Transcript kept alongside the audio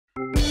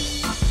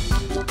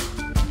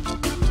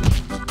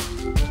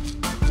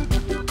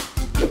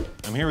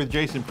I'm here with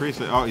Jason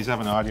Priestley. Oh, he's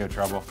having audio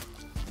trouble.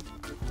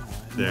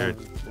 There.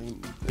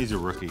 He's a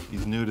rookie.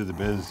 He's new to the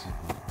biz.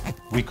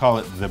 We call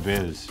it the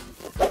biz.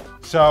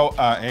 So,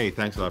 hey,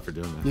 thanks a lot for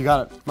doing this. You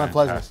got it. My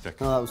Fantastic.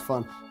 pleasure. Oh, that was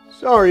fun.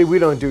 Sorry, we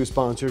don't do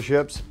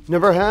sponsorships.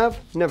 Never have,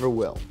 never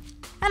will.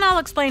 And I'll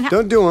explain how.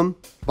 Don't do them.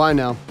 Bye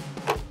now.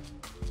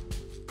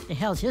 The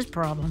hell's his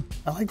problem?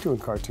 I like doing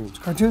cartoons.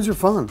 Cartoons are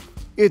fun.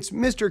 It's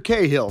Mr.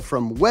 Cahill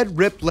from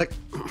Redwhip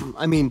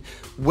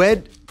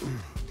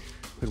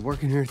Been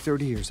working here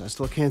 30 years. I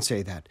still can't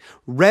say that.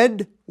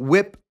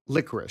 Redwhip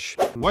Licorice.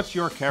 What's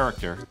your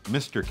character,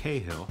 Mr.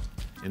 Cahill,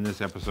 in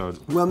this episode?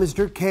 Well,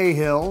 Mr.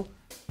 Cahill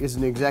is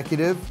an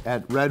executive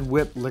at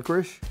Redwhip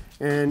Licorice,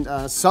 and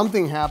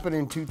something happened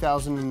in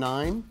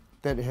 2009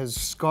 that has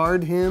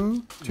scarred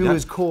him to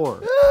his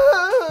core.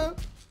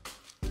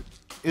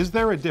 Is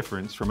there a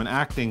difference from an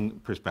acting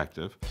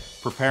perspective,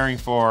 preparing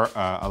for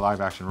a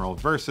live-action role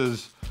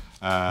versus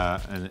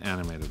an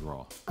animated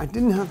role? I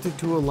didn't have to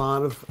do a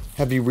lot of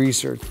heavy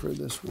research for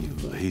this one.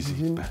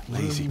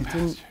 Lazy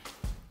bastard.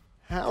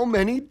 How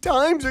many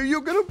times are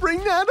you gonna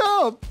bring that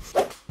up?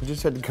 I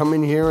just had to come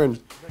in here and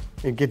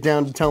get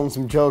down to telling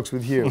some jokes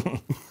with you.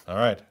 All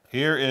right,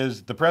 here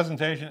is the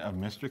presentation of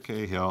Mr.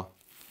 Cahill.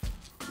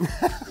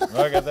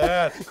 Look at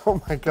that.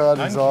 Oh my God,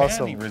 it's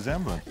awesome. Uncanny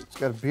resemblance. He's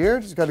got a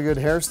beard, he's got a good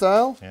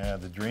hairstyle. Yeah,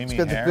 the dreamy He's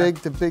got hair.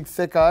 the big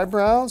thick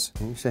eyebrows.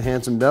 He's a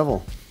handsome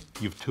devil.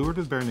 You've toured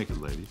with Bare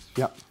Naked Ladies.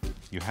 Yep.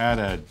 You had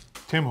a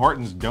Tim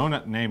Hortons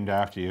donut named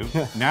after you.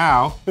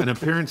 Now, an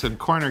appearance in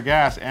Corner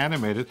Gas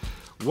animated.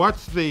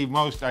 What's the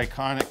most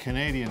iconic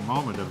Canadian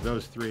moment of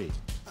those three?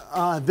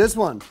 This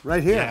one,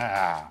 right here.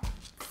 Yeah.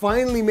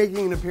 Finally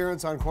making an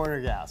appearance on Corner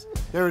Gas.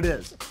 There it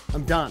is.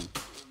 I'm done.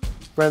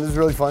 Brandon, this was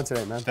really fun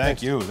today, man.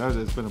 Thank you.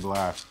 It's been a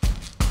blast.